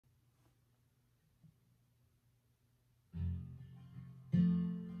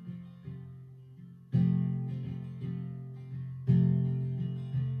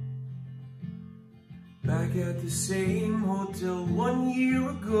Back at the same hotel 1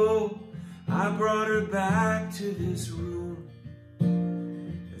 year ago, I brought her back to this room.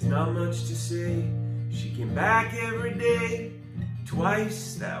 There's not much to say. She came back every day,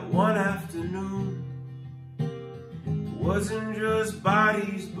 twice that one afternoon. It wasn't just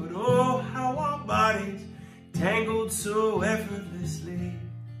bodies, but oh, how our bodies tangled so effortlessly.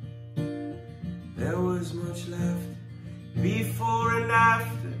 There was much left before and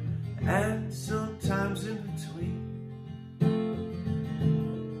after, and sometimes in between.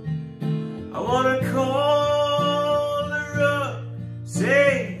 I wanna call her up,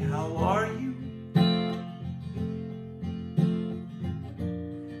 say, how are you?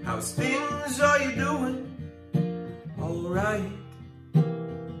 How's things, are you doing? Alright.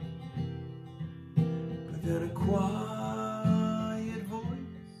 But then a quiet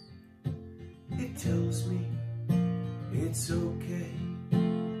voice, it tells me it's okay.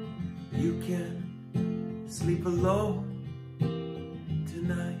 You can sleep alone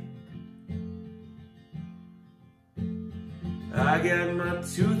tonight. I got my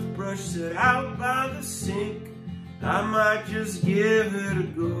toothbrush set out by the sink. I might just give it a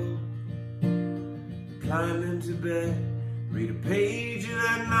go. Climb into bed, read a page of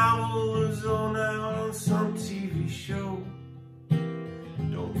that novel or zone out on some TV show.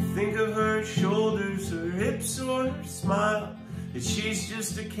 Don't think of her shoulders, her hips, or her smile, that she's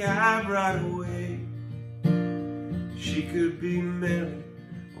just a cab right away. She could be married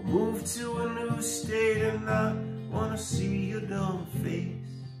or move to a new state and not wanna see your dumb face.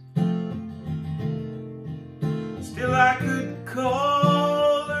 Still I could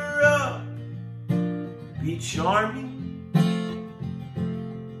call her up, be charming,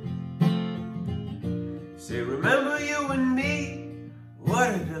 say remember you and me, what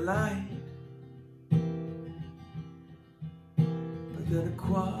a delight. But then a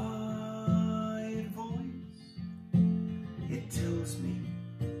quiet voice, it tells me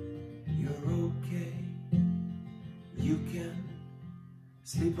you're okay. You can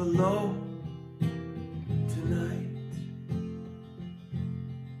sleep alone tonight.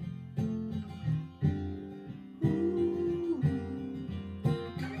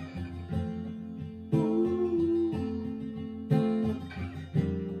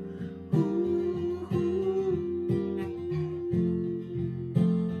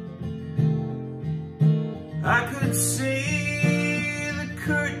 I could say the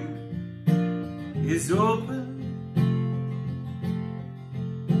curtain is open.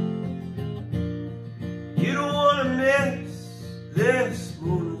 You don't want to miss this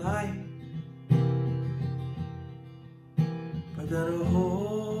moonlight. But then a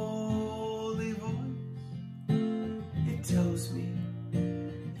holy voice, it tells me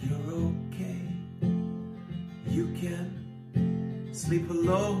you're okay. You can sleep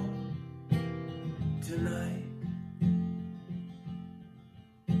alone tonight.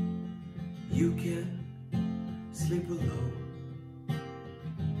 You can sleep alone.